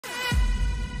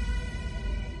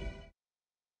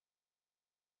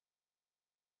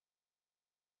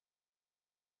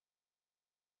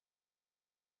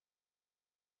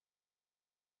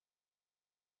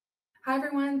Hi,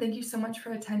 everyone. Thank you so much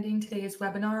for attending today's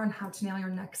webinar on how to nail your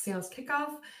next sales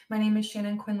kickoff. My name is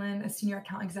Shannon Quinlan, a Senior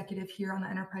Account Executive here on the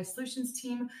Enterprise Solutions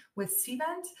team with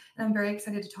Cvent, and I'm very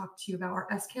excited to talk to you about our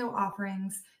SKO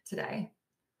offerings today.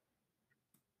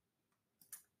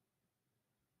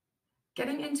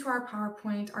 Getting into our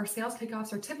PowerPoint, our sales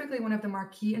kickoffs are typically one of the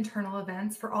marquee internal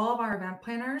events for all of our event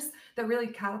planners that really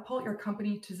catapult your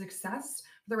company to success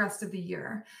for the rest of the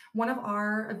year. One of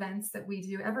our events that we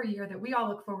do every year that we all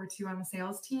look forward to on the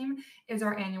sales team is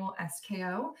our annual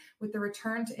SKO. With the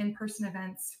return to in-person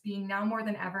events being now more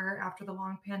than ever after the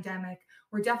long pandemic,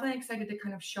 we're definitely excited to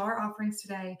kind of show our offerings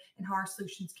today and how our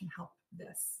solutions can help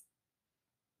this.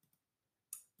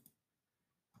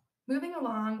 Moving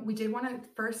along, we did want to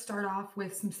first start off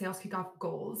with some sales kickoff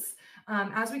goals.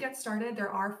 As we get started,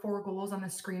 there are 4 goals on the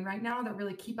screen right now that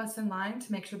really keep us in line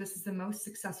to make sure this is the most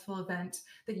successful event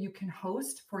that you can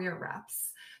host for your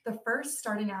reps. The first,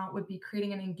 starting out, would be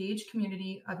creating an engaged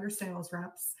community of your sales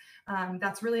reps.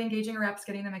 That's really engaging reps,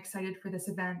 getting them excited for this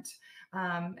event,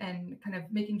 and kind of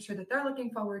making sure that they're looking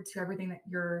forward to everything that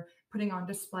you're putting on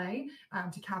display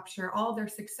to capture all of their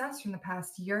success from the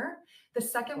past year. The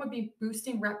second would be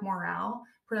boosting rep morale,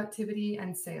 productivity,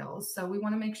 and sales. So we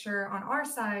want to make sure on our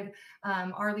side,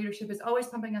 our leadership is always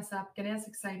pumping us up, getting us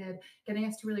excited, getting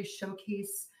us to really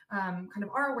showcase kind of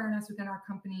our awareness within our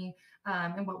company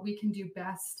and what we can do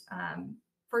best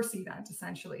for Cvent,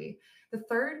 essentially. The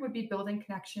third would be building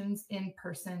connections in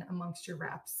person amongst your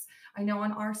reps. I know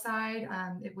on our side,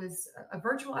 it was a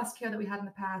virtual SKO that we had in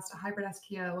the past, a hybrid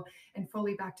SKO, and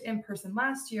fully back to in-person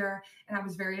last year. And I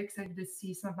was very excited to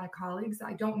see some of my colleagues that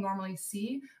I don't normally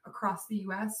see across the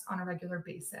US on a regular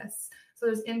basis. So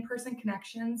those in-person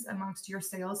connections amongst your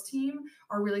sales team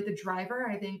are really the driver,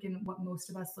 I think, in what most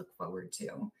of us look forward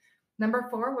to. Number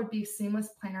 4 would be seamless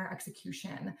planner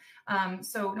execution.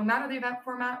 So no matter the event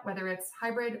format, whether it's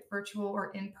hybrid, virtual,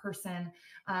 or in-person,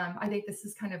 I think this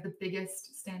is kind of the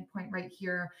biggest standpoint right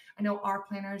here. I know our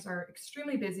planners are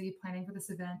extremely busy planning for this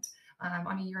event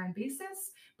on a year-end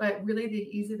basis, but really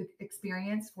the ease of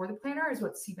experience for the planner is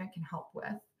what Cvent can help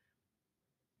with.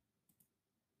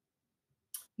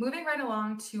 Moving right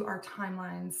along to our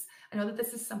timelines, I know that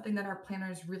this is something that our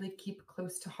planners really keep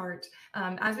close to heart.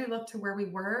 As we look to where we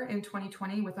were in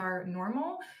 2020 with our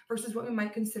normal versus what we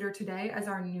might consider today as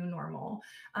our new normal.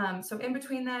 So in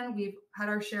between then, we've had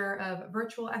our share of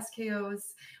virtual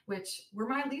SKOs, which were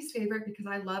my least favorite because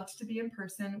I loved to be in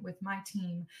person with my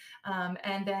team.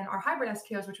 And then our hybrid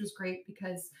SKOs, which was great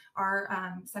because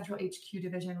our central HQ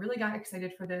division really got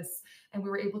excited for this. And we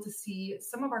were able to see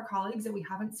some of our colleagues that we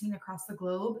haven't seen across the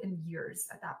globe in years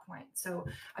at that point. So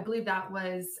I believe that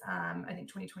was, I think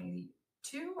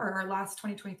 2022 or our last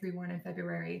 2023 one in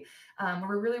February, where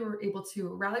we really were able to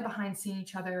rally behind seeing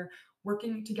each other,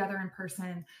 working together in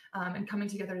person, and coming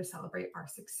together to celebrate our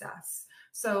success.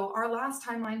 So our last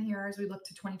timeline here as we look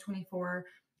to 2024,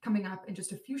 coming up in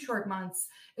just a few short months,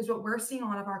 is what we're seeing a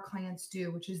lot of our clients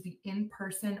do, which is the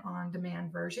in-person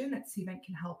on-demand version that Cvent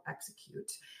can help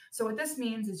execute. So what this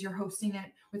means is you're hosting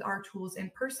it with our tools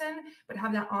in person, but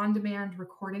have that on-demand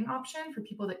recording option for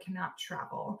people that cannot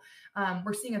travel.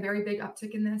 We're seeing a very big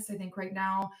uptick in this. I think right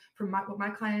now, from what my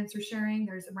clients are sharing,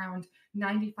 there's around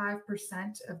 95%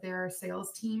 of their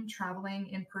sales team traveling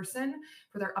in person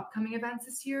for their upcoming events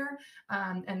this year,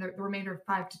 and the remainder of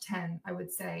 5 to 10, I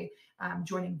would say,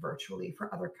 joining virtually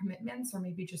for other commitments or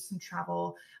maybe just some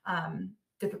travel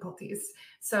difficulties.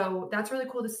 So that's really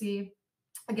cool to see.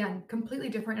 Again, completely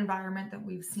different environment than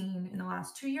we've seen in the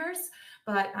last 2 years,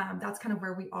 but that's kind of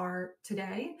where we are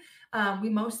today. We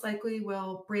most likely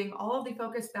will bring all of the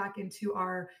focus back into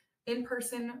our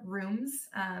in-person rooms,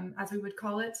 as we would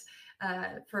call it,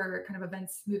 for kind of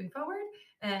events moving forward.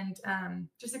 And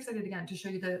just excited again to show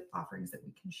you the offerings that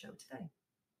we can show today.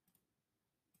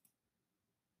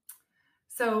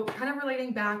 So kind of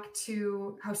relating back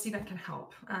to how Cvent can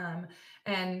help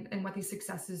and what these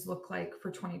successes look like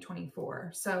for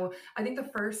 2024. So I think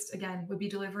the first, again, would be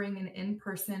delivering an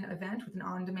in-person event with an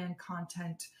on-demand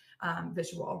content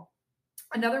visual.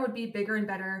 Another would be bigger and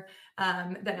better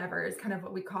than ever is kind of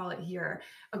what we call it here.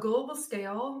 A global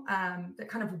scale that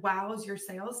kind of wows your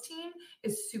sales team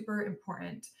is super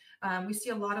important. We see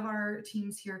a lot of our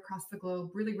teams here across the globe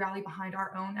really rally behind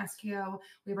our own SKO.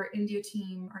 We have our India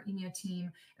team, our EMEA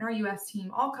team, and our US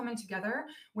team all coming together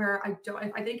where I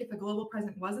think if the global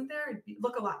presence wasn't there, it'd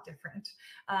look a lot different.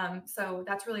 So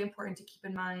that's really important to keep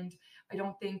in mind. I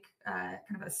don't think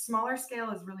kind of a smaller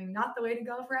scale is really not the way to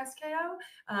go for SKO.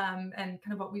 And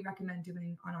kind of what we recommend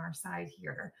doing on our side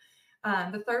here.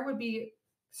 The third would be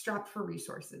strapped for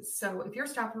resources. So if you're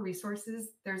strapped for resources,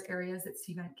 there's areas that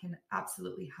Cvent can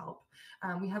absolutely help.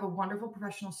 We have a wonderful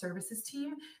professional services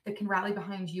team that can rally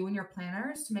behind you and your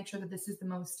planners to make sure that this is the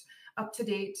most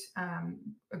up-to-date,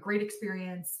 a great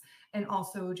experience, and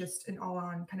also just an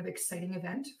all-on kind of exciting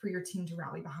event for your team to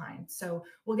rally behind. So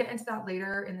we'll get into that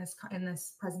later in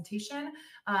this presentation,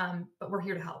 but we're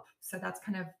here to help. So that's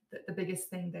kind of the biggest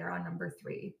thing there on number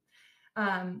 3.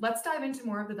 Let's dive into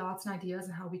more of the thoughts and ideas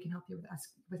and how we can help you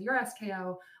with your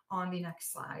SKO on the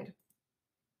next slide.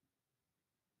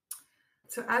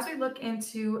 So as we look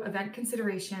into event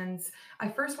considerations, I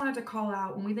first wanted to call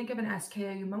out, when we think of an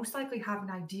SKO, you most likely have an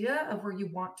idea of where you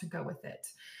want to go with it.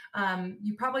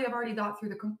 You probably have already thought through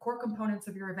the core components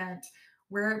of your event,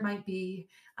 where it might be,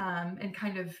 and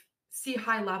kind of see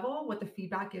high level what the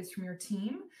feedback is from your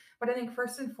team. But I think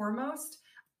first and foremost,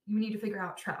 you need to figure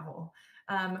out travel.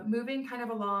 Moving kind of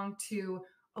along to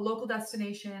a local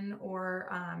destination or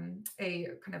a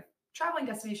kind of traveling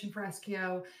destination for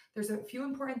SKO, there's a few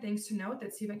important things to note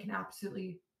that Cvent can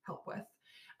absolutely help with.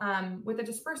 With a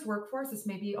dispersed workforce, this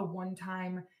may be a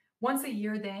one-time,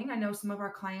 once-a-year thing. I know some of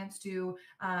our clients do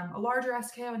a larger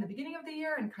SKO in the beginning of the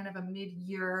year and kind of a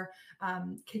mid-year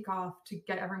kickoff to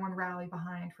get everyone rally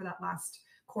behind for that last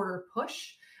quarter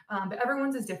push. But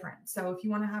everyone's is different. So if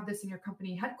you want to have this in your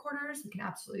company headquarters, we can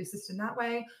absolutely assist in that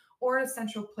way, or at a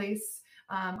central place.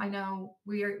 I know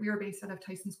we are based out of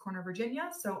Tysons Corner, Virginia.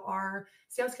 So our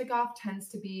sales kickoff tends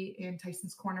to be in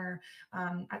Tysons Corner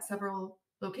at several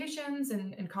locations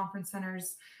and conference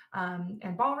centers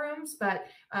and ballrooms. But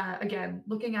again,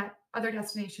 looking at other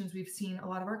destinations, we've seen a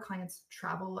lot of our clients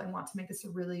travel and want to make this a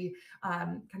really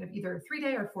kind of either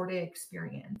 3-day or 4-day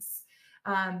experience.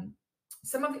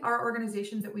 Some of our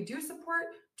organizations that we do support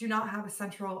do not have a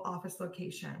central office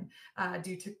location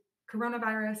due to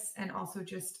coronavirus and also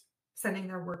just sending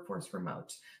their workforce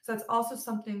remote. So that's also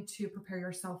something to prepare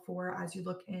yourself for as you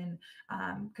look in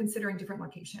considering different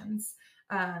locations.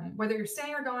 Whether you're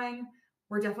staying or going,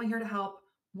 we're definitely here to help.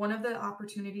 One of the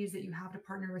opportunities that you have to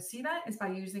partner with Cvent is by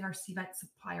using our Cvent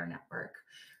supplier network.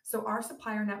 So our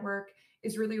supplier network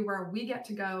is really where we get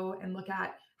to go and look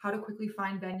at how to quickly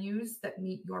find venues that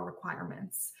meet your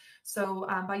requirements. So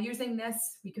by using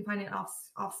this, we can find an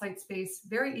off-site space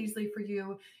very easily for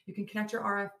you. You can connect your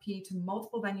RFP to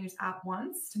multiple venues at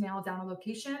once to nail down a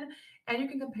location, and you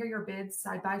can compare your bids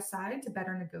side by side to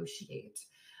better negotiate.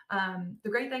 The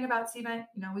great thing about Cvent,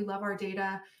 we love our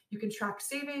data. You can track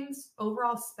savings,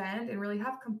 overall spend, and really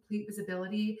have complete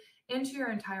visibility into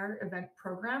your entire event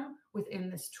program within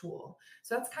this tool.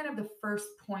 So that's kind of the first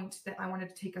point that I wanted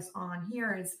to take us on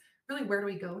here is really where do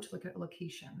we go to look at a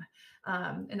location?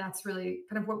 And that's really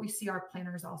kind of what we see our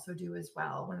planners also do as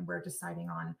well when we're deciding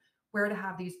on where to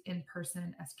have these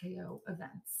in-person SKO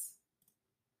events.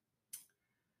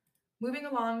 Moving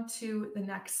along to the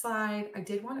next slide, I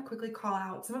did want to quickly call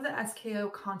out some of the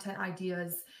SKO content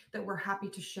ideas that we're happy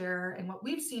to share and what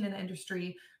we've seen in the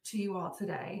industry to you all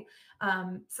today.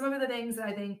 Some of the things that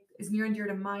I think is near and dear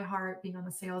to my heart being on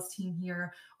the sales team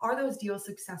here are those deal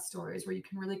success stories where you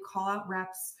can really call out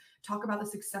reps, talk about the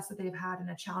success that they've had in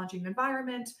a challenging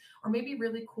environment, or maybe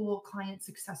really cool client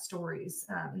success stories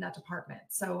in that department.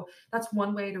 So that's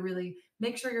one way to really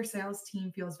make sure your sales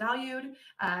team feels valued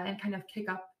and kind of kick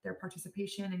up their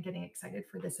participation and getting excited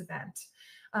for this event.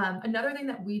 Another thing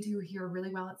that we do here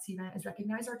really well at Cvent is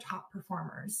recognize our top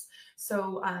performers.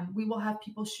 So we will have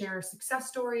people share success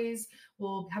stories.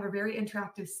 We'll have a very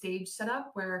interactive stage set up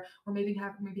where we're maybe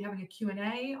having a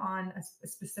Q&A on a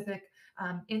specific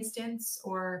instance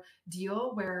or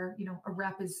deal where a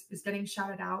rep is getting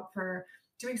shouted out for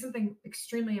doing something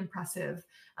extremely impressive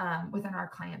within our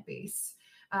client base.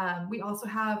 We also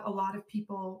have a lot of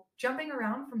people jumping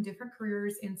around from different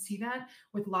careers in Cvent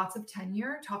with lots of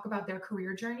tenure, talk about their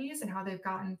career journeys and how they've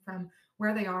gotten from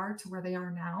where they are to where they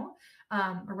are now,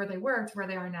 or where they were to where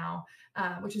they are now,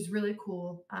 which is really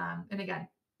cool. And again,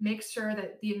 make sure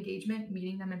that the engagement,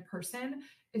 meeting them in person,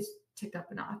 is ticked up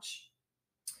a notch.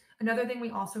 Another thing we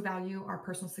also value are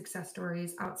personal success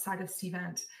stories outside of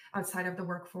Cvent, outside of the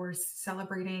workforce,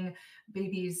 celebrating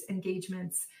babies,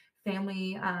 engagements,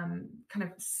 family kind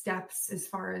of steps as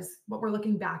far as what we're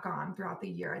looking back on throughout the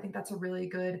year. I think that's a really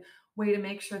good way to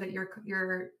make sure that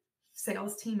your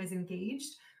sales team is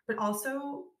engaged, but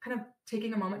also kind of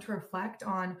taking a moment to reflect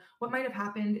on what might have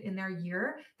happened in their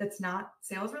year that's not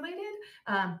sales related,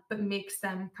 but makes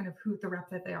them kind of the rep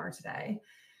that they are today.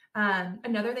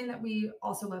 Another thing that we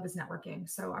also love is networking.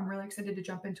 So I'm really excited to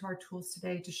jump into our tools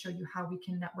today to show you how we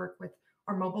can network with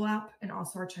our mobile app and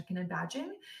also our check-in and badging,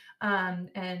 and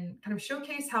kind of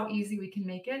showcase how easy we can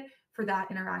make it for that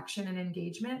interaction and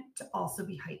engagement to also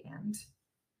be heightened.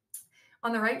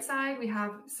 On the right side, we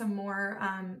have some more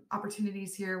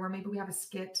opportunities here where maybe we have a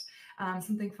skit,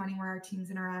 something funny where our team's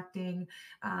interacting.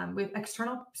 We have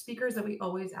external speakers that we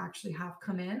always actually have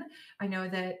come in. I know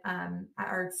that at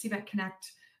our Cvent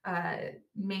Connect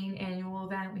main annual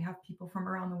event, we have people from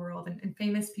around the world and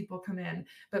famous people come in,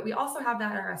 but we also have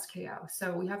that at our SKO.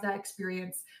 So we have that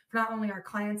experience for not only our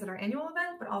clients at our annual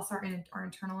event, but also our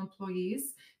internal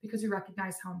employees, because we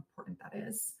recognize how important that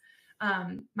is.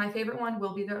 My favorite one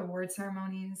will be the award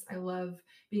ceremonies. I love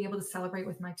being able to celebrate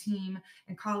with my team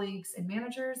and colleagues and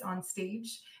managers on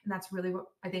stage. And that's really what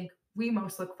I think we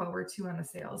most look forward to on the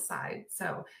sales side.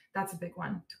 So that's a big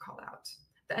one to call out.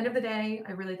 At the end of the day,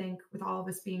 I really think with all of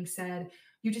this being said,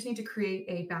 you just need to create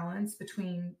a balance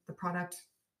between the product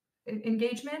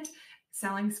engagement,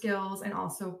 selling skills, and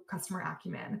also customer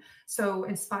acumen. So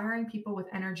inspiring people with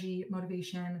energy,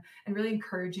 motivation, and really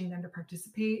encouraging them to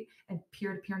participate and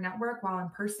peer-to-peer network while in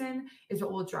person is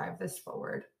what will drive this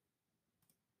forward.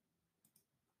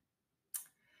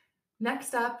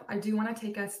 Next up, I do want to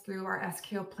take us through our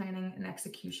SKO planning and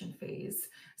execution phase.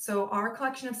 So our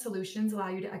collection of solutions allow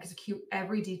you to execute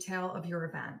every detail of your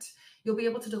event. You'll be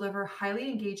able to deliver highly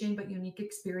engaging but unique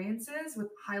experiences with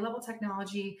high-level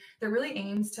technology that really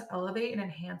aims to elevate and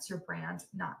enhance your brand,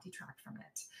 not detract from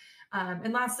it.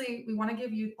 And lastly, we want to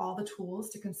give you all the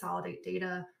tools to consolidate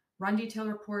data, run detailed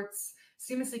reports,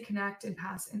 seamlessly connect and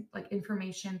pass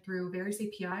information through various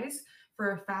APIs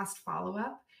for a fast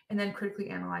follow-up, and then critically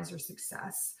analyze your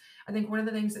success. I think one of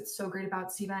the things that's so great about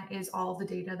Cvent is all of the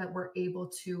data that we're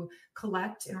able to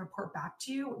collect and report back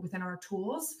to you within our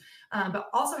tools, but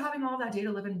also having all of that data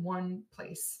live in one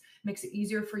place makes it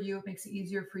easier for you, it makes it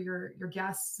easier for your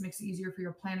guests, makes it easier for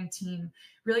your planning team,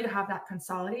 really to have that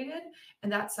consolidated,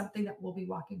 and that's something that we'll be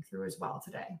walking through as well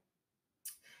today.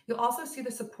 You'll also see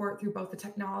the support through both the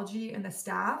technology and the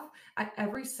staff at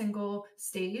every single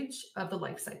stage of the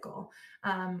life cycle.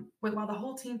 While the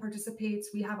whole team participates,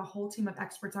 we have a whole team of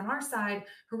experts on our side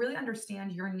who really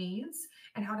understand your needs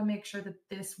and how to make sure that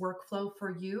this workflow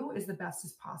for you is the best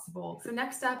as possible. So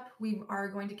next up, we are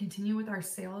going to continue with our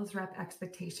sales rep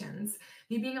expectations.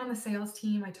 Me being on the sales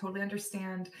team, I totally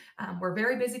understand. We're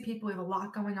very busy people. We have a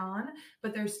lot going on,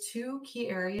 but there's two key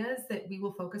areas that we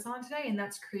will focus on today, and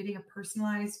that's creating a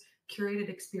personalized, curated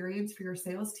experience for your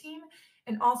sales team.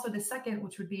 And also the second,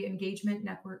 which would be engagement,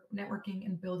 networking,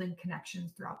 and building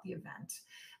connections throughout the event.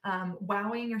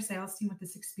 Wowing your sales team with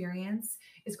this experience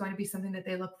is going to be something that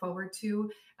they look forward to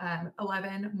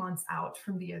 11 months out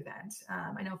from the event.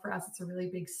 I know for us, it's a really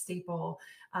big staple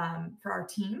for our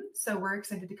team. So we're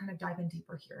excited to kind of dive in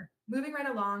deeper here. Moving right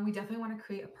along, we definitely want to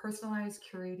create a personalized,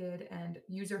 curated, and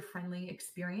user-friendly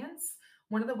experience.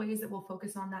 One of the ways that we'll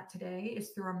focus on that today is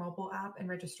through our mobile app and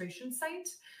registration site.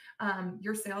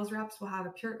 Your sales reps will have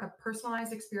a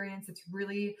personalized experience that's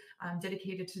really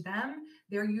dedicated to them,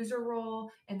 their user role,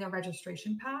 and their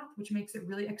registration path, which makes it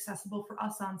really accessible for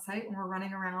us on site when we're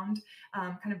running around,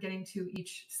 kind of getting to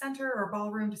each center or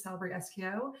ballroom to celebrate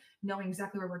SKO, knowing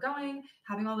exactly where we're going,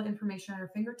 having all the information at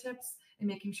our fingertips, and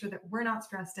making sure that we're not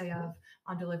stressed day of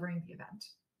on delivering the event.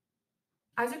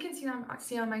 As you can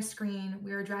see on my screen,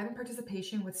 we are driving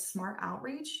participation with smart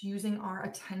outreach using our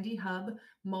Attendee Hub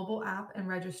mobile app and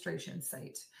registration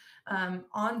site.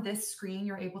 On this screen,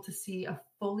 you're able to see a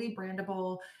fully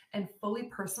brandable and fully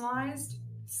personalized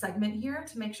segment here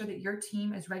to make sure that your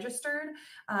team is registered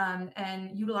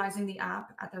and utilizing the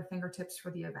app at their fingertips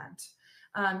for the event.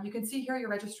 You can see here your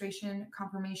registration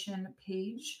confirmation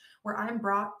page where I'm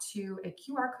brought to a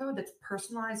QR code that's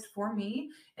personalized for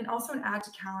me and also an add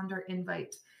to calendar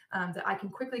invite that I can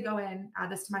quickly go in,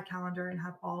 add this to my calendar, and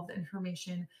have all of the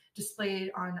information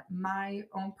displayed on my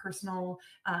own personal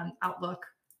Outlook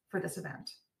for this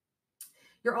event.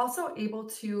 You're also able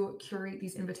to curate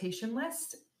these invitation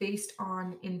lists based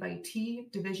on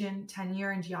invitee, division,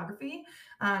 tenure, and geography,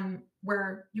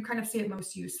 where you kind of see it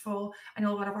most useful. I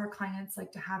know a lot of our clients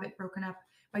like to have it broken up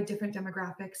by different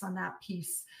demographics on that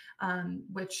piece,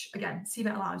 which again,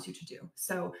 Cvent allows you to do.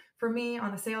 So for me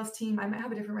on the sales team, I might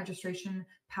have a different registration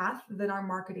path than our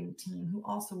marketing team, who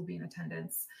also will be in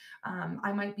attendance.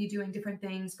 I might be doing different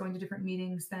things, going to different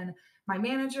meetings than my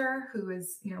manager, who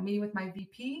is meeting with my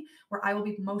VP, where I will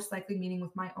be most likely meeting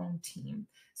with my own team.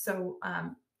 So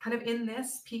kind of in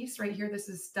this piece right here, this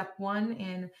is step one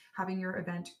in having your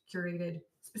event curated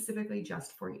specifically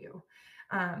just for you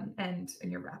and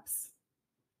your reps.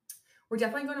 We're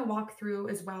definitely going to walk through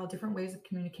as well different ways of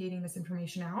communicating this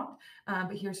information out,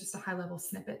 but here's just a high-level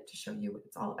snippet to show you what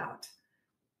it's all about.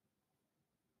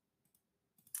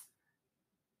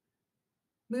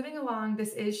 Moving along,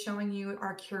 this is showing you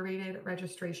our curated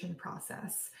registration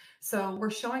process. So we're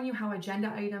showing you how agenda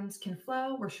items can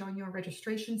flow. We're showing you a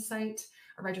registration site,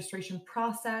 a registration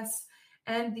process,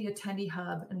 and the attendee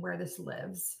hub and where this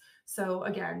lives. So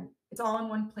again, it's all in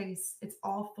one place. It's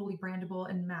all fully brandable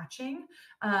and matching.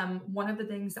 One of the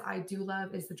things that I do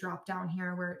love is the drop down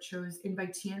here where it shows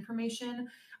invitee information.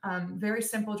 Very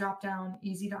simple drop down,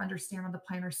 easy to understand on the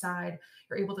planner side.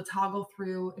 You're able to toggle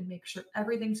through and make sure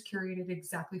everything's curated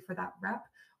exactly for that rep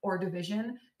or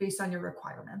division based on your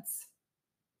requirements.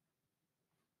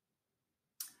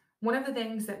 One of the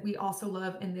things that we also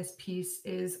love in this piece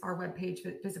is our webpage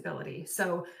visibility.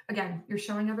 So again, you're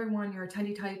showing everyone your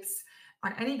attendee types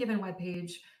on any given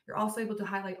webpage. You're also able to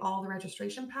highlight all the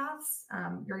registration paths.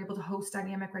 You're able to host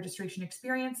dynamic registration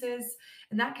experiences,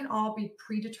 and that can all be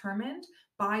predetermined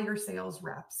by your sales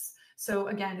reps. So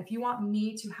again, if you want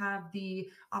me to have the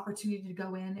opportunity to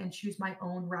go in and choose my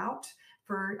own route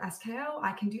for SKO,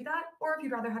 I can do that. Or if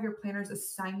you'd rather have your planners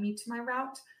assign me to my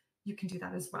route, you can do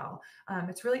that as well.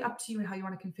 It's really up to you and how you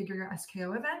want to configure your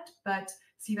SKO event, but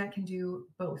Cvent can do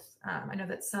both. I know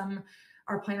that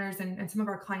our planners and some of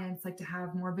our clients like to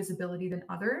have more visibility than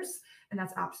others, and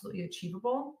that's absolutely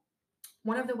achievable.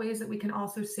 One of the ways that we can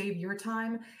also save your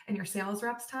time and your sales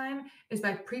reps time is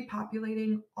by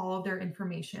pre-populating all of their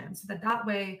information so that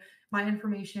way my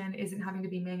information isn't having to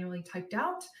be manually typed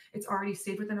out. It's already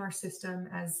saved within our system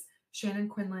as Shannon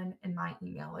Quinlan and my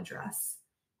email address.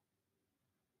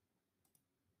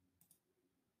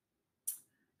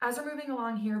 As we're moving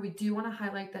along here, we do want to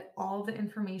highlight that all of the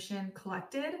information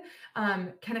collected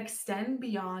can extend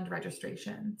beyond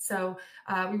registration. So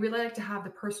we really like to have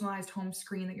the personalized home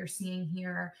screen that you're seeing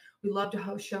here. We love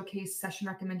to showcase session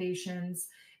recommendations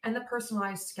and the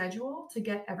personalized schedule to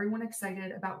get everyone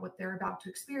excited about what they're about to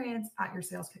experience at your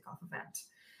sales kickoff event.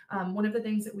 One of the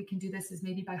things that we can do this is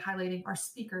maybe by highlighting our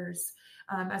speakers.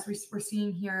 As we're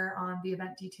seeing here on the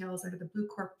event details under the Blue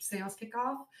Corp sales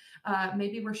kickoff,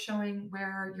 maybe we're showing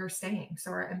where you're staying.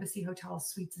 So our Embassy Hotel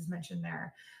Suites is mentioned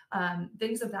there,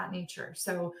 things of that nature.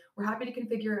 So we're happy to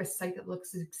configure a site that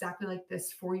looks exactly like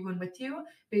this for you and with you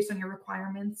based on your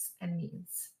requirements and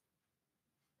needs.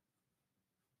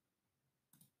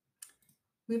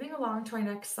 Moving along to our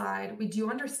next slide, we do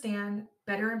understand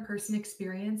better in-person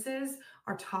experiences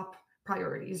are top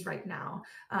priorities right now,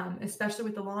 especially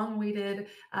with the long-awaited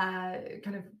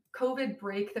kind of COVID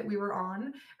break that we were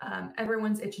on.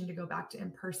 Everyone's itching to go back to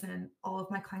in-person. All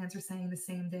of my clients are saying the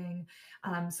same thing.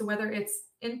 So whether it's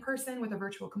in-person with a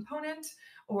virtual component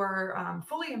or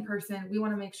fully in-person, we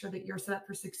want to make sure that you're set up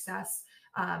for success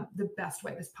the best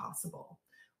way as possible.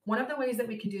 One of the ways that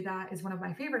we can do that is one of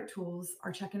my favorite tools,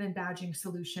 our check-in and badging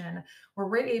solution, where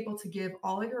we're able to give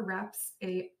all of your reps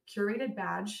a curated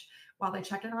badge while they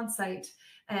check in on site,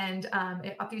 and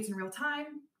it updates in real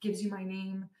time, gives you my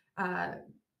name,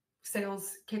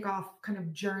 sales kickoff kind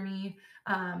of journey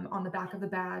on the back of the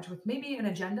badge with maybe an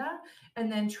agenda,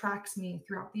 and then tracks me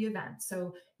throughout the event.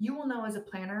 So you will know as a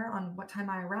planner on what time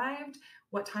I arrived,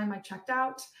 what time I checked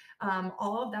out,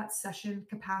 all of that session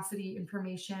capacity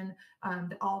information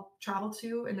that I'll travel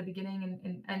to in the beginning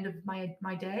and end of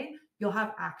my day, you'll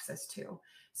have access to.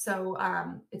 So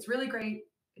it's really great.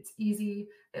 It's easy.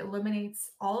 It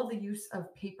eliminates all of the use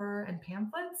of paper and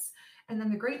pamphlets. And then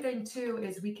the great thing too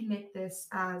is we can make this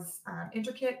as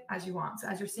intricate as you want. So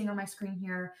as you're seeing on my screen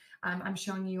here, I'm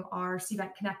showing you our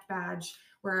Cvent Connect badge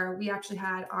where we actually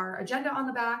had our agenda on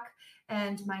the back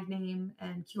and my name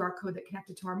and QR code that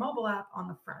connected to our mobile app on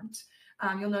the front.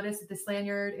 You'll notice that this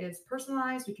lanyard is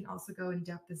personalized. We can also go in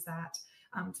depth as that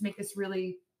to make this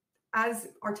really as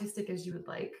artistic as you would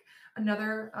like.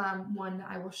 Another one that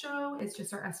I will show is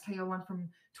just our SKO one from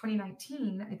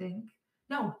 2019, I think.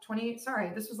 No,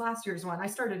 sorry, this was last year's one. I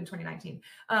started in 2019.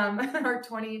 Our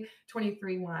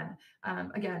 2023 one.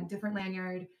 Again, different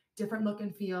lanyard, different look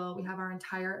and feel. We have our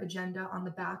entire agenda on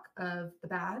the back of the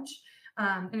badge.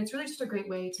 And it's really just a great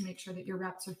way to make sure that your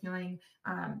reps are feeling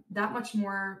that much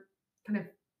more kind of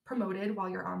promoted while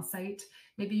you're on site.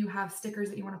 Maybe you have stickers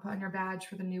that you want to put on your badge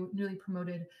for the newly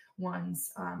promoted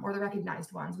ones or the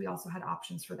recognized ones. We also had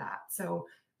options for that. So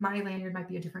my lanyard might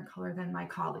be a different color than my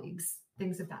colleagues,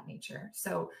 things of that nature.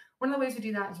 So one of the ways we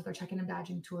do that is with our check-in and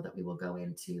badging tool that we will go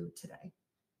into today.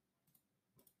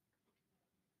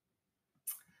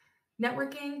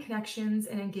 Networking, connections,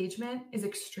 and engagement is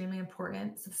extremely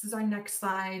important. So this is our next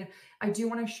slide. I do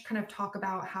want to kind of talk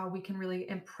about how we can really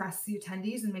impress the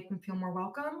attendees and make them feel more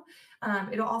welcome.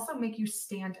 It'll also make you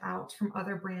stand out from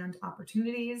other brand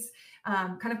opportunities,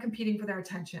 kind of competing for their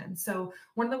attention. So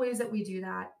one of the ways that we do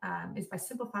that is by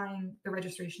simplifying the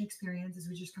registration experience, as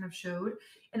we just kind of showed,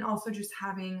 and also just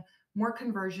having more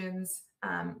conversions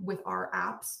with our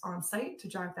apps on site to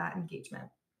drive that engagement.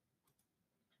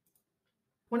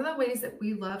 One of the ways that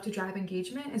we love to drive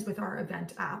engagement is with our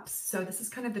event apps. So this is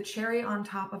kind of the cherry on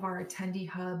top of our Attendee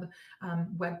Hub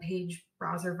web page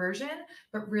browser version,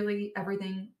 but really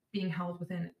everything being held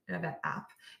within an event app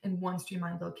in one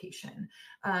streamlined location.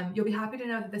 You'll be happy to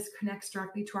know that this connects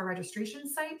directly to our registration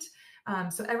site.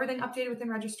 So everything updated within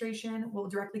registration will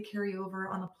directly carry over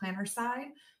on the planner side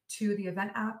to the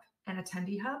event app and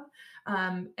Attendee Hub.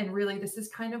 And really, this is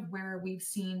kind of where we've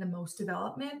seen the most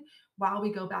development while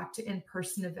we go back to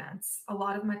in-person events. A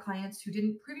lot of my clients who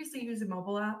didn't previously use a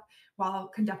mobile app while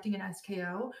conducting an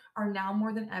SKO are now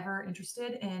more than ever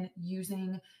interested in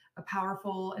using a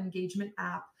powerful engagement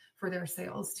app for their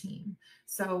sales team.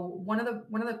 So one of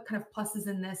the kind of pluses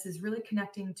in this is really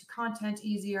connecting to content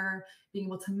easier, being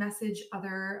able to message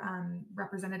other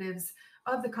representatives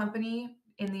of the company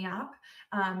in the app.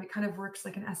 It kind of works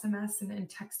like an SMS and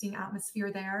texting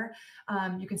atmosphere there.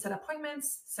 You can set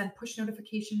appointments, send push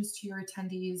notifications to your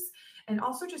attendees, and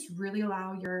also just really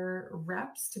allow your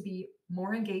reps to be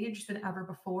more engaged than ever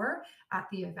before at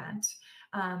the event.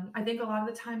 I think a lot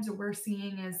of the times what we're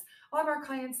seeing is a lot of our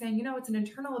clients saying, you know, it's an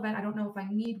internal event. I don't know if I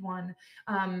need one.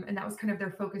 And that was kind of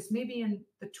their focus, maybe in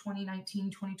the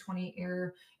 2019, 2020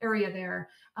 area there.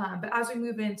 But as we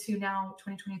move into now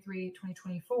 2023,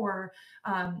 2024,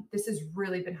 this has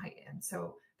really been heightened.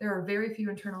 So there are very few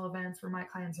internal events where my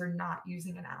clients are not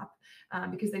using an app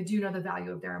because they do know the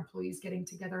value of their employees getting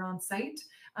together on site,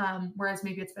 whereas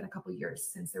maybe it's been a couple of years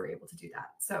since they were able to do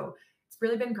that. So it's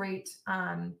really been great.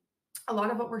 A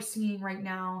lot of what we're seeing right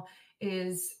now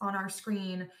is on our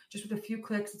screen, just with a few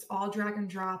clicks, it's all drag and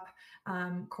drop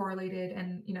correlated,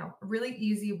 and a really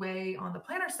easy way on the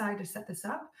planner side to set this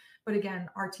up. But again,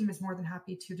 our team is more than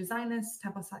happy to design this,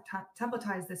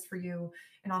 templatize this for you,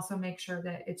 and also make sure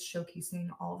that it's showcasing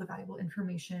all the valuable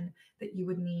information that you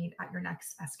would need at your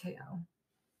next SKO.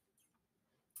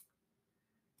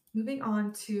 Moving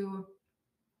on to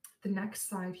the next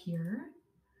slide here.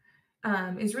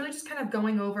 Is really just kind of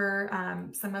going over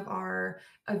some of our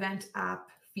event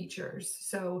app features.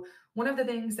 So one of the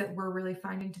things that we're really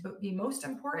finding to be most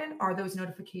important are those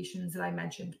notifications that I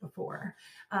mentioned before.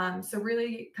 So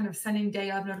really kind of sending day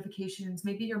of notifications.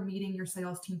 Maybe you're meeting your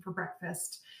sales team for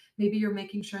breakfast. Maybe you're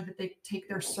making sure that they take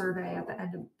their survey at the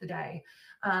end of the day.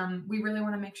 We really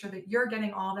want to make sure that you're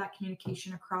getting all that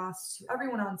communication across to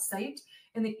everyone on site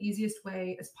in the easiest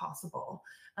way as possible.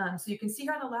 So you can see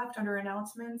here on the left under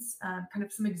announcements, kind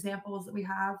of some examples that we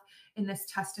have in this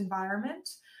test environment.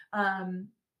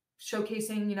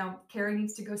 Showcasing, Carrie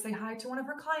needs to go say hi to one of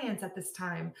her clients at this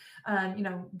time.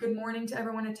 Good morning to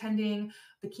everyone attending.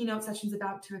 The keynote session's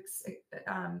about to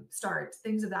start,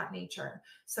 things of that nature.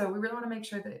 So we really want to make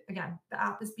sure that, again, the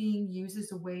app is being used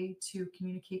as a way to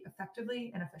communicate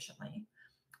effectively and efficiently.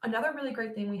 Another really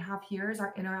great thing we have here is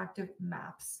our interactive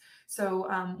maps. So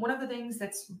one of the things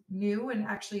that's new and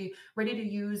actually ready to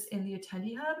use in the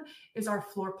Attendee Hub is our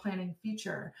floor planning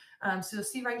feature. So you'll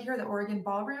see right here the Oregon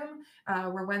Ballroom,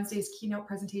 where Wednesday's keynote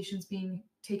presentation's being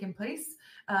taken place.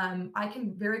 I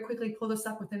can very quickly pull this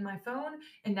up within my phone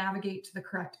and navigate to the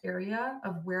correct area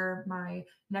of where my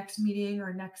next meeting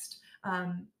or next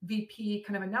VP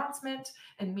kind of announcement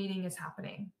and meeting is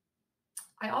happening.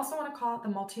 I also want to call out the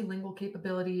multilingual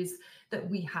capabilities that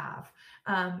we have.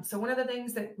 So one of the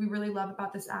things that we really love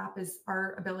about this app is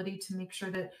our ability to make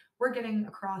sure that we're getting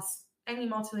across any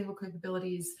multilingual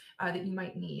capabilities that you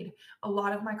might need. A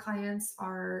lot of my clients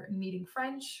are needing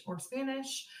French or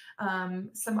Spanish,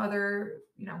 some other,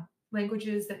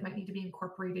 languages that might need to be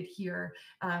incorporated here,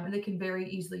 and they can very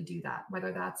easily do that,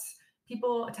 whether that's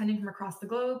people attending from across the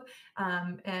globe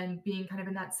and being kind of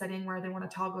in that setting where they want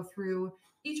to toggle through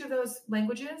each of those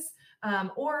languages,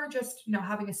 or just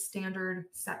having a standard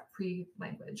set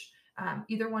pre-language.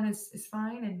 Either one is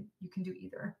fine, and you can do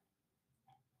either.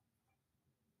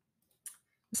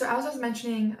 So as I was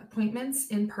mentioning, appointments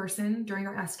in person during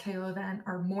our SKO event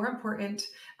are more important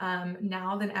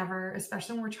now than ever,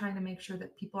 especially when we're trying to make sure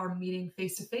that people are meeting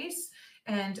face-to-face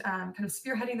and kind of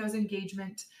spearheading those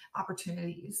engagement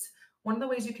opportunities. One of the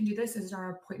ways you can do this is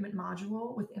our appointment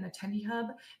module within Attendee Hub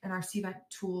and our Cvent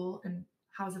tool and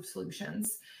house of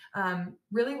solutions.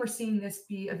 Really, we're seeing this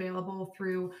be available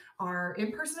through our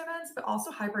in-person events, but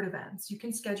also hybrid events. You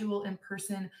can schedule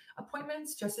in-person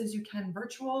appointments just as you can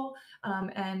virtual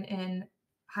and in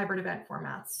hybrid event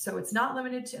formats. So it's not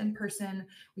limited to in-person.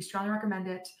 We strongly recommend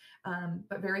it,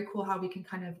 but very cool how we can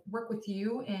kind of work with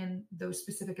you in those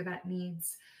specific event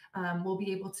needs. We'll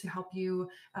be able to help you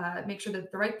make sure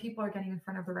that the right people are getting in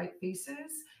front of the right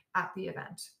faces at the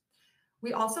event.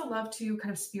 We also love to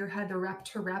kind of spearhead the rep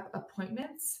to rep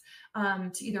appointments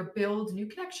to either build new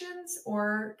connections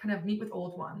or kind of meet with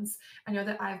old ones. I know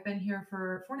that I've been here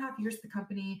for 4.5 years at the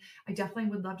company. I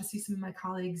definitely would love to see some of my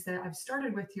colleagues that I've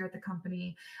started with here at the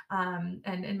company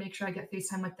and make sure I get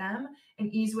FaceTime with them.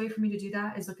 An easy way for me to do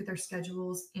that is look at their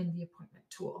schedules in the appointment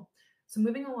tool. So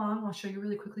moving along, I'll show you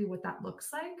really quickly what that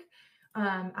looks like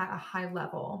at a high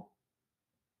level.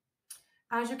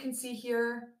 As you can see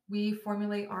here, we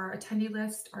formulate our attendee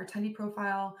list, our attendee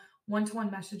profile, one-to-one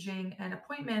messaging, and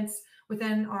appointments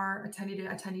within our attendee to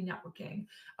attendee networking.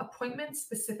 Appointments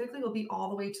specifically will be all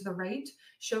the way to the right,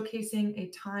 showcasing a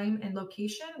time and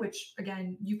location, which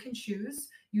again, you can choose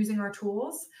using our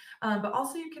tools, but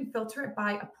also you can filter it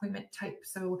by appointment type.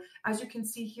 So as you can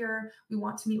see here, we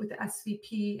want to meet with the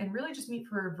SVP and really just meet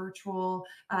for a virtual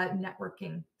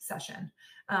networking session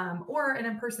or an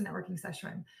in-person networking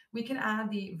session. We can add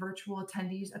the virtual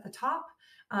attendees at the top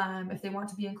if they want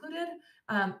to be included,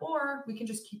 or we can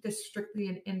just keep this strictly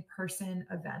an in-person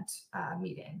event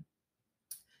meeting.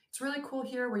 It's really cool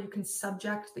here where you can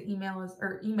subject the email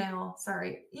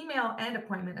and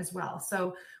appointment as well.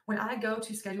 So when I go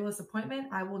to schedule this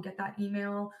appointment, I will get that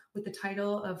email with the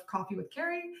title of Coffee with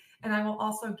Carrie, and I will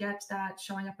also get that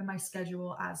showing up in my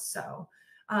schedule as so.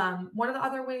 One of the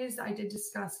other ways that I did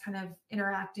discuss kind of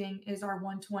interacting is our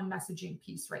one-to-one messaging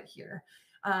piece right here.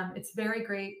 It's very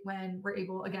great when we're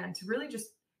able, again, to really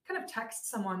just kind of text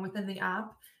someone within the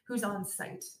app who's on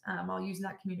site while using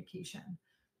that communication.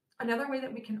 Another way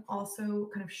that we can also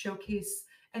kind of showcase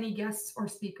any guests or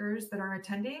speakers that are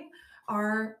attending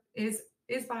is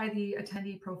by the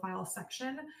attendee profile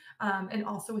section and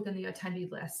also within the attendee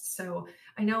list. So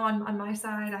I know on my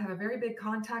side, I have a very big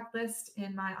contact list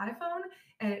in my iPhone,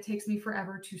 and it takes me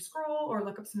forever to scroll or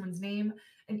look up someone's name.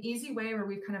 An easy way where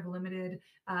we've kind of limited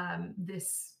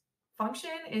this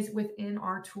function is within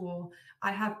our tool.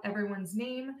 I have everyone's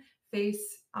name,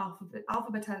 face,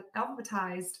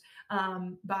 alphabetized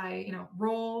by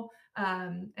role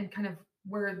and kind of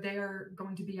where they're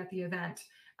going to be at the event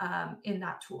in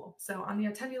that tool. So on the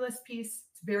attendee list piece,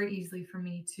 it's very easy for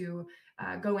me to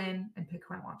go in and pick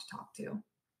who I want to talk to.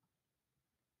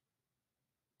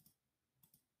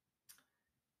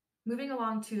 Moving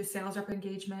along to the sales rep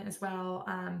engagement as well.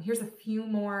 Here's a few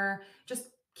more just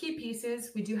key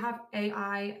pieces. We do have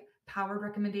AI powered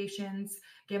recommendations,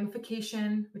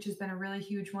 gamification, which has been a really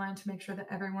huge one to make sure that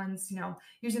everyone's,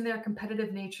 using their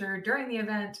competitive nature during the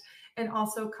event, and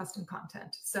also custom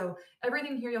content. So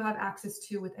everything here you'll have access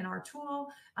to within our tool.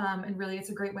 And really it's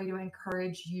a great way to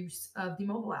encourage use of the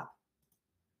mobile app.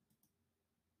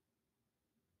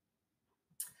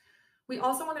 We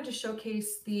also wanted to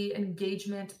showcase the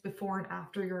engagement before and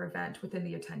after your event within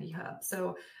the Attendee Hub.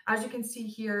 So as you can see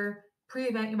here,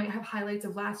 pre-event, you might have highlights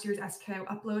of last year's SKO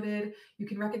uploaded. You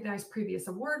can recognize previous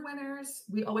award winners.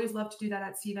 We always love to do that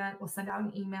at Cvent. We'll send out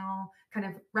an email kind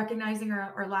of recognizing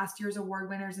our last year's award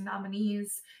winners and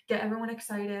nominees, get everyone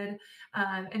excited,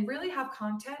 and really have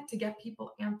content to get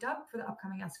people amped up for the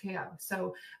upcoming SKO.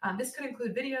 So this could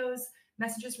include videos,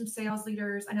 messages from sales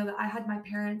leaders. I know that I had my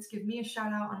parents give me a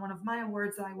shout out on one of my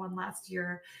awards that I won last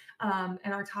year,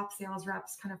 and our top sales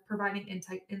reps kind of providing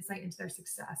insight into their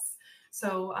success.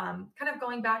 So kind of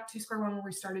going back to square one where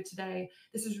we started today,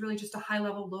 this is really just a high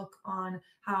level look on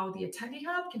how the Attendee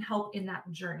Hub can help in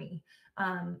that journey.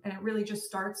 And it really just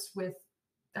starts with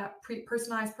that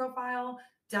personalized profile,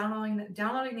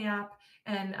 downloading the app,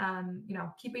 and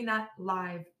keeping that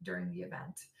live during the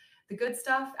event. The good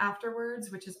stuff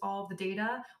afterwards, which is all of the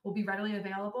data, will be readily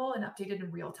available and updated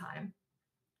in real time.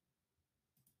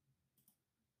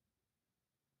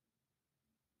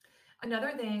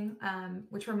 Another thing,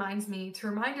 which reminds me to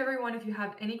remind everyone, if you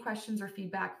have any questions or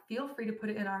feedback, feel free to put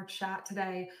it in our chat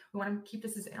today. We want to keep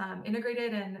this as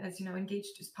integrated and as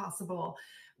engaged as possible.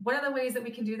 One of the ways that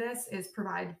we can do this is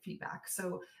provide feedback.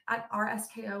 So at our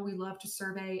SKO, we love to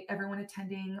survey everyone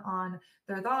attending on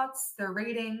their thoughts, their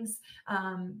ratings,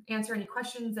 answer any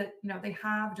questions that they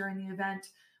have during the event.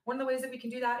 One of the ways that we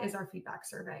can do that is our feedback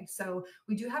survey. So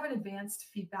we do have an advanced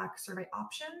feedback survey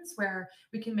options where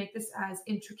we can make this as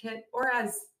intricate or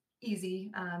as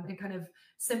easy and kind of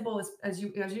simple as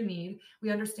you need. We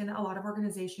understand that a lot of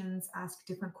organizations ask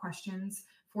different questions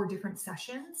for different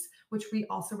sessions, which we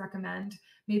also recommend.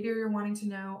 Maybe you're wanting to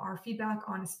know our feedback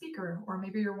on a speaker, or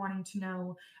maybe you're wanting to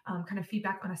know kind of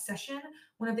feedback on a session.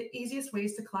 One of the easiest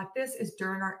ways to collect this is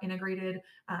during our integrated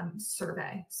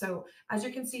survey. So as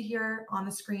you can see here on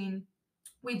the screen,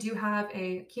 we do have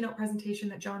a keynote presentation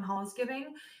that John Hall is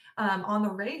giving on the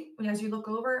rate. As you look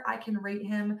over, I can rate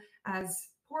him as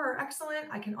poor or excellent.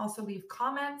 I can also leave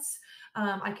comments.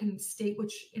 I can state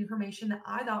which information that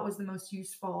I thought was the most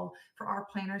useful for our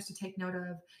planners to take note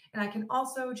of. And I can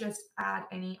also just add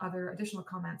any other additional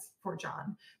comments for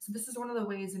John. So this is one of the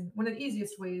ways and one of the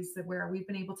easiest ways that where we've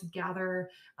been able to gather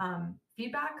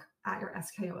feedback at your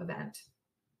SKO event.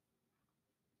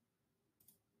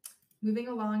 Moving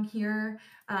along here,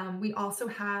 we also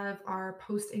have our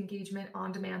post-engagement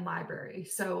on-demand library.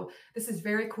 So this is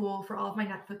very cool for all of my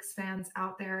Netflix fans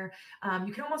out there.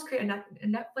 You can almost create a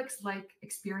Netflix-like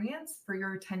experience for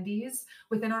your attendees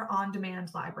within our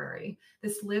on-demand library.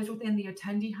 This lives within the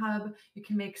attendee hub. You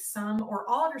can make some or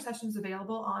all of your sessions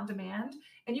available on demand,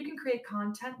 and you can create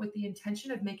content with the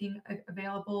intention of making it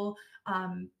available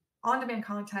on-demand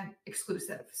content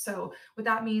exclusive. So what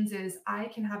that means is I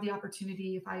can have the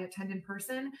opportunity, if I attend in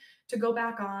person, to go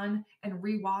back on and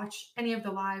rewatch any of the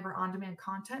live or on-demand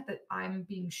content that I'm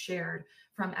being shared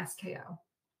from SKO.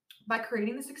 By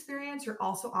creating this experience, you're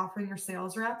also offering your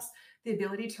sales reps the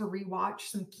ability to rewatch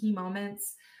some key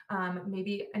moments,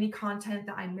 maybe any content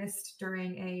that I missed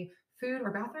during a food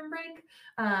or bathroom break,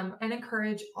 and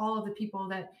encourage all of the people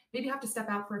that maybe have to step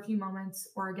out for a few moments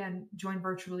or again, join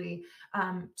virtually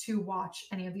to watch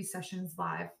any of these sessions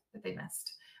live that they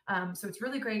missed. So it's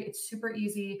really great. It's super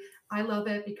easy. I love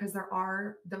it because there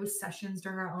are those sessions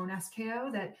during our own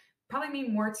SKO that probably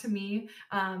mean more to me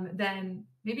than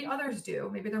maybe others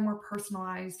do. Maybe they're more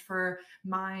personalized for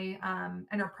my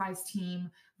enterprise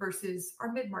team versus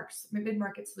our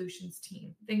mid-market solutions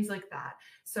team, things like that.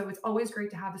 So it's always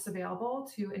great to have this available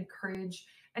to encourage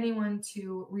anyone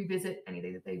to revisit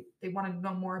anything that they want to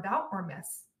know more about or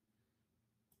miss.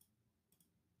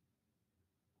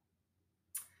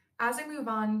 As I move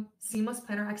on, seamless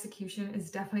planner execution is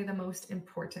definitely the most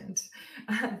important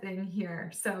thing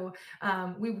here. So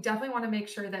we definitely want to make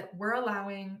sure that we're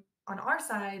allowing on our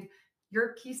side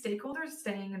your key stakeholders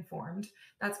staying informed.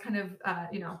 That's kind of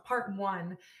part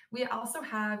one. We also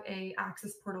have a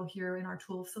access portal here in our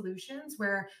tool of solutions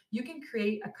where you can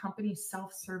create a company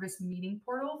self-service meeting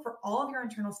portal for all of your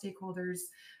internal stakeholders.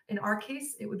 In our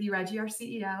case, it would be Reggie, our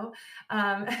CEO,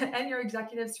 and your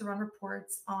executives to run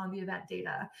reports on the event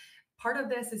data. Part of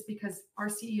this is because our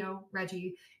CEO,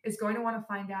 Reggie, is going to want to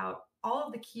find out all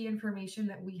of the key information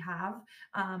that we have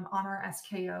on our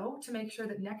SKO to make sure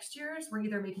that next year's we're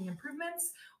either making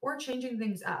improvements or changing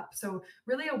things up. So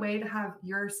really a way to have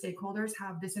your stakeholders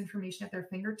have this information at their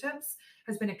fingertips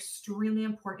has been extremely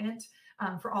important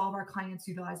for all of our clients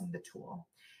utilizing the tool.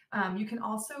 You can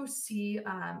also see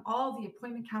all the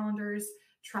appointment calendars,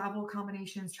 travel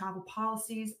combinations, travel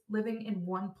policies living in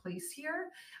one place here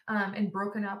and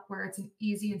broken up where it's an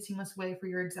easy and seamless way for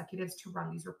your executives to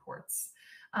run these reports.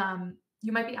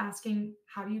 You might be asking,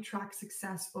 how do you track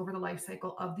success over the life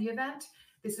cycle of the event?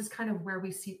 This is kind of where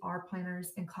we see our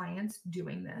planners and clients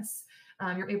doing this.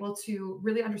 You're able to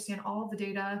really understand all of the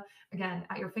data, again,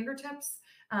 at your fingertips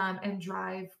and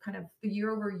drive kind of the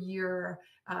year over year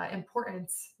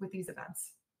importance with these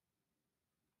events.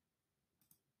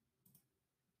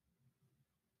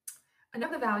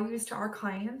 Another values to our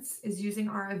clients is using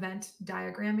our event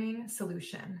diagramming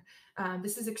solution.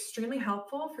 This is extremely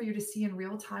helpful for you to see in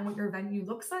real time what your venue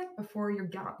looks like before you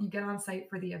get on site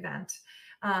for the event.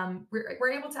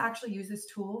 We're able to actually use this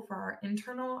tool for our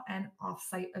internal and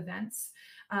offsite events.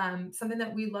 Something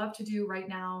that we love to do right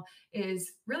now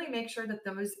is really make sure that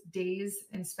those days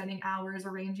and spending hours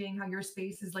arranging how your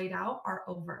space is laid out are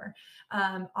over.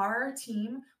 Our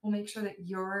team will make sure that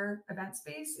your event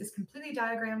space is completely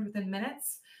diagrammed within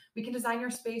minutes. We can design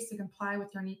your space to comply with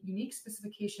your unique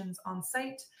specifications on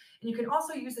site. And you can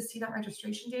also use the seat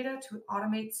registration data to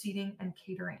automate seating and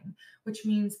catering, which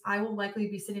means I will likely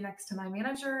be sitting next to my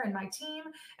manager and my team,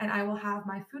 and I will have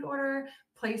my food order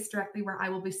placed directly where I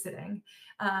will be sitting.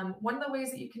 One of the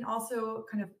ways that you can also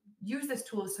kind of use this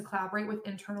tool is to collaborate with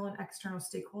internal and external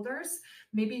stakeholders.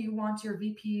 Maybe you want your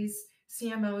VPs,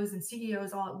 CMOs and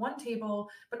CEOs all at one table,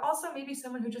 but also maybe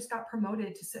someone who just got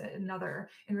promoted to sit at another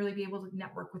and really be able to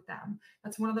network with them.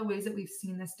 That's one of the ways that we've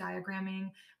seen this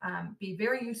diagramming be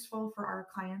very useful for our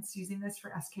clients using this for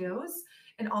SKOs,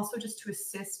 and also just to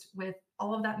assist with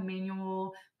all of that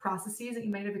manual processes that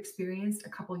you might have experienced a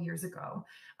couple years ago.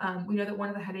 We know that one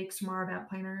of the headaches from our event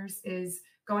planners is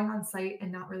going on site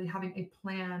and not really having a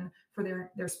plan for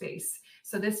their space.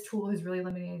 So this tool has really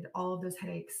eliminated all of those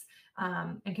headaches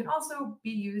and can also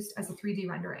be used as a 3D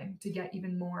rendering to get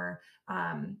even more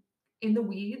in the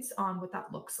weeds on what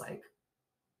that looks like.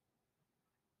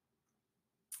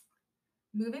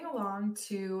 Moving along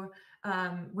to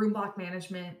room block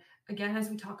management. Again, as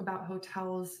we talk about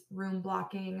hotels, room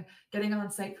blocking, getting on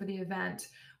site for the event,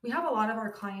 we have a lot of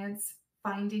our clients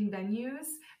finding venues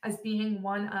as being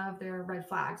one of their red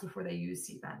flags before they use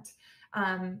Cvent.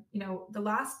 The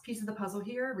last piece of the puzzle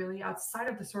here, really outside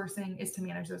of the sourcing, is to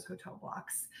manage those hotel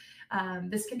blocks.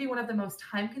 This can be one of the most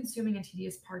time-consuming and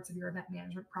tedious parts of your event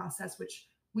management process, which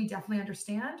we definitely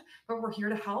understand, but we're here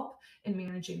to help in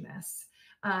managing this.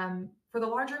 For the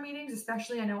larger meetings,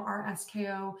 especially, I know our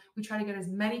SKO, we try to get as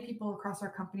many people across our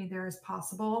company there as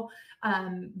possible.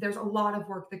 There's a lot of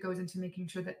work that goes into making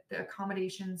sure that the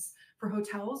accommodations for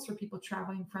hotels for people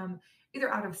traveling from either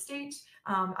out of state,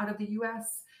 out of the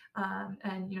US,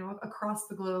 and across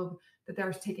the globe, that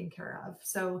they're taken care of.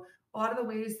 So a lot of the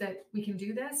ways that we can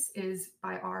do this is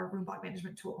by our room block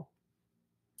management tool.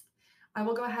 I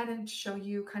will go ahead and show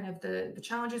you kind of the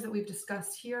challenges that we've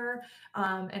discussed here,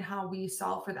 and how we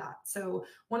solve for that. So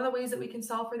one of the ways that we can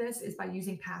solve for this is by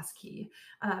using Passkey.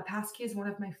 Passkey is one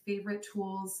of my favorite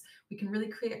tools. We can really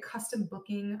create a custom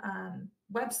booking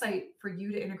website for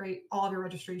you to integrate all of your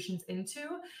registrations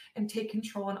into and take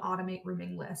control and automate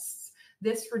rooming lists.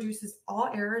 This reduces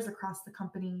all errors across the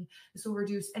company. This will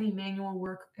reduce any manual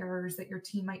work errors that your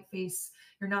team might face.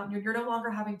 You're no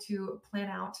longer having to plan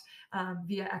out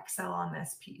via Excel on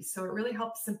this piece. So it really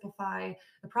helps simplify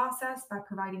the process by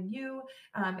providing you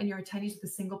and your attendees with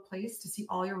a single place to see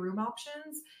all your room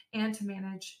options and to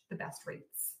manage the best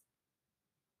rates.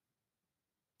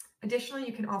 Additionally,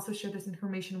 you can also share this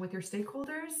information with your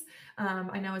stakeholders.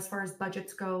 I know as far as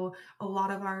budgets go, a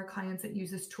lot of our clients that use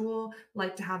this tool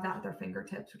like to have that at their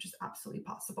fingertips, which is absolutely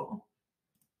possible.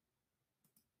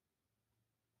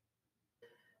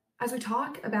 As we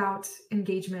talk about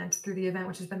engagement through the event,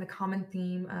 which has been the common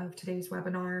theme of today's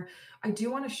webinar, I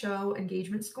do want to show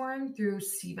engagement scoring through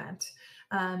Cvent.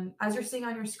 As you're seeing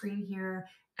on your screen here,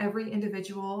 every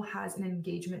individual has an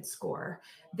engagement score.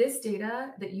 This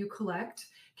data that you collect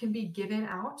can be given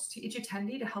out to each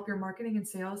attendee to help your marketing and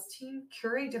sales team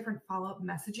curate different follow-up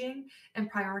messaging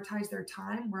and prioritize their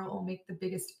time where it will make the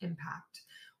biggest impact.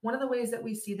 One of the ways that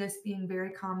we see this being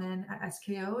very common at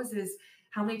SKOs is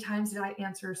how many times did I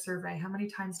answer a survey? How many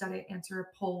times did I answer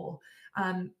a poll?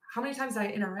 How many times did I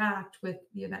interact with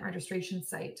the event registration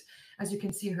site? As you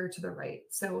can see here to the right.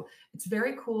 So it's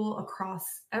very cool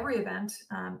across every event,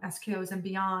 SKOs and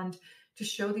beyond, to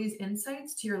show these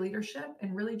insights to your leadership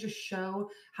and really just show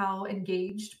how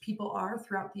engaged people are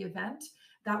throughout the event.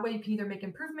 That way you can either make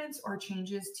improvements or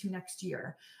changes to next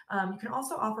year. You can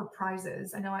also offer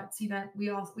prizes. I know at Cvent, we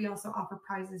also offer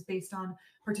prizes based on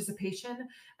participation,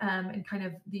 and kind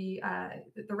of the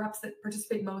reps that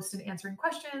participate most in answering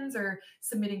questions or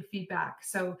submitting feedback.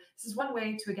 So this is one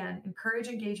way to, again, encourage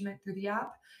engagement through the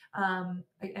app, and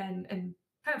kind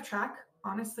of track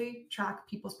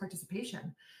people's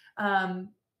participation.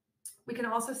 We can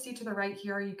also see to the right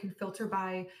here, you can filter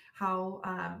by how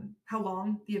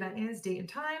long the event is, date and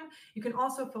time. You can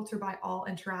also filter by all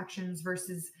interactions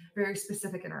versus very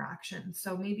specific interactions.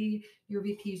 So maybe your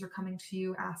VPs are coming to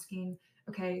you asking,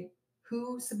 okay,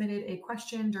 who submitted a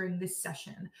question during this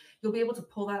session? You'll be able to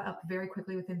pull that up very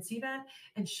quickly within Cvent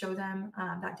and show them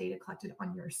that data collected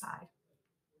on your side.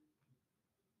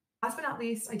 Last but not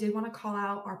least, I did want to call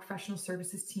out our professional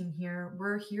services team here.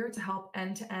 We're here to help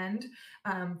end-to-end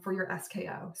for your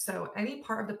SKO. So any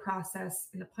part of the process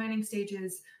in the planning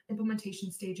stages,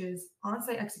 implementation stages,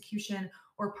 on-site execution,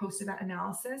 or post-event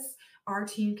analysis, our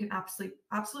team can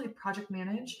absolutely project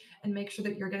manage and make sure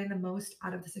that you're getting the most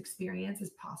out of this experience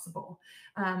as possible.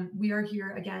 We are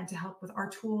here, again, to help with our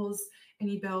tools,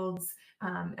 any builds,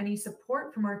 any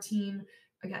support from our team,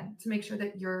 again, to make sure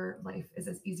that your life is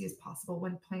as easy as possible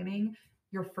when planning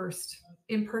your first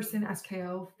in-person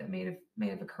SKO that may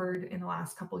have occurred in the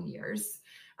last couple of years.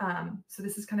 So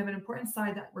this is kind of an important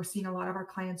slide that we're seeing a lot of our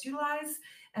clients utilize,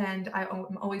 and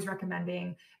I'm always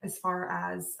recommending as far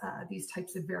as these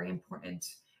types of very important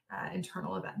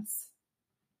internal events.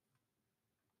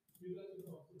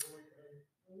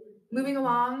 Moving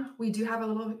along, we do have a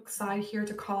little slide here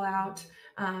to call out.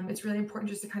 It's really important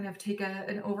just to kind of take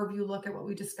an overview look at what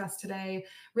we discussed today.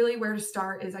 Really where to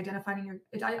start is identifying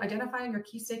your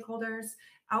key stakeholders,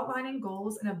 outlining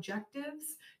goals and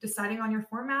objectives, deciding on your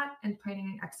format, and planning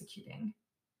and executing.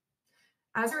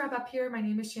 As we wrap up here, my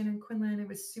name is Shannon Quinlan. It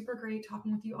was super great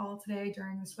talking with you all today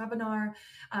during this webinar.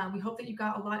 We hope that you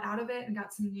got a lot out of it and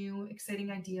got some new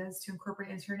exciting ideas to incorporate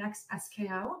into your next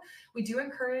SKO. We do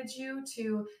encourage you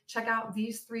to check out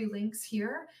these 3 links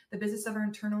here: the business of our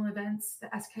internal events, the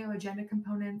SKO agenda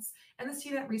components, and the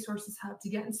Cvent Resources Hub to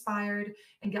get inspired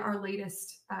and get our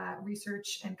latest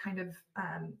research and kind of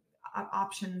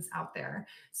options out there.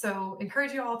 So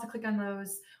encourage you all to click on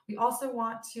those. We also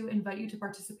want to invite you to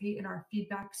participate in our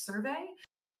feedback survey.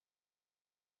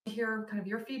 Hear kind of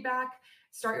your feedback,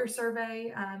 start your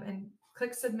survey, and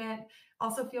click submit.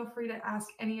 Also, feel free to ask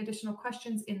any additional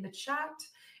questions in the chat.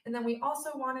 And then we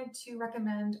also wanted to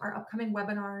recommend our upcoming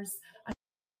webinars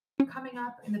coming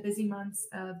up in the busy months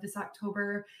of this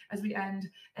October as we end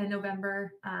in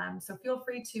November. So feel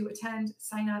free to attend,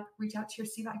 sign up, reach out to your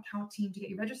Cvent account team to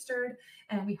get you registered.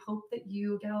 And we hope that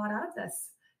you get a lot out of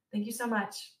this. Thank you so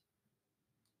much.